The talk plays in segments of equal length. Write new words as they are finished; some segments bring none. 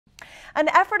An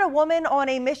effort, a woman on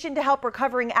a mission to help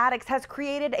recovering addicts has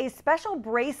created a special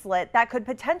bracelet that could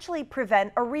potentially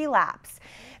prevent a relapse.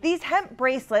 These hemp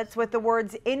bracelets with the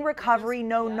words "In Recovery,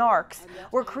 No-Narcs"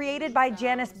 were created by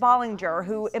Janice Bollinger,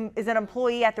 who is an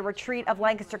employee at the retreat of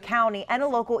Lancaster County and a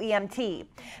local EMT.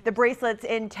 The bracelets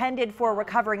intended for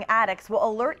recovering addicts will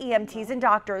alert EMTs and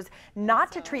doctors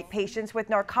not to treat patients with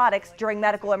narcotics during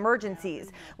medical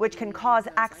emergencies, which can cause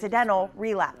accidental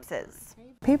relapses.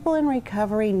 People in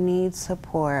recovery need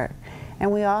support,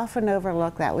 and we often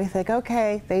overlook that. We think,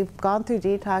 okay, they've gone through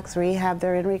detox rehab,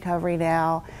 they're in recovery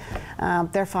now,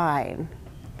 they're fine.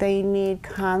 They need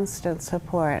constant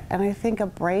support, and I think a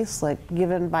bracelet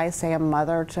given by, say, a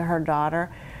mother to her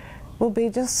daughter will be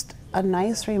just a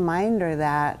nice reminder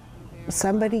that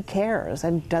somebody cares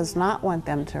and does not want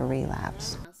them to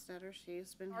relapse.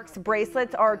 No-Narcs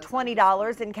bracelets are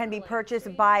 $20 and can be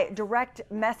purchased by direct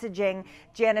messaging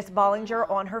Janice Bollinger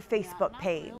on her Facebook page.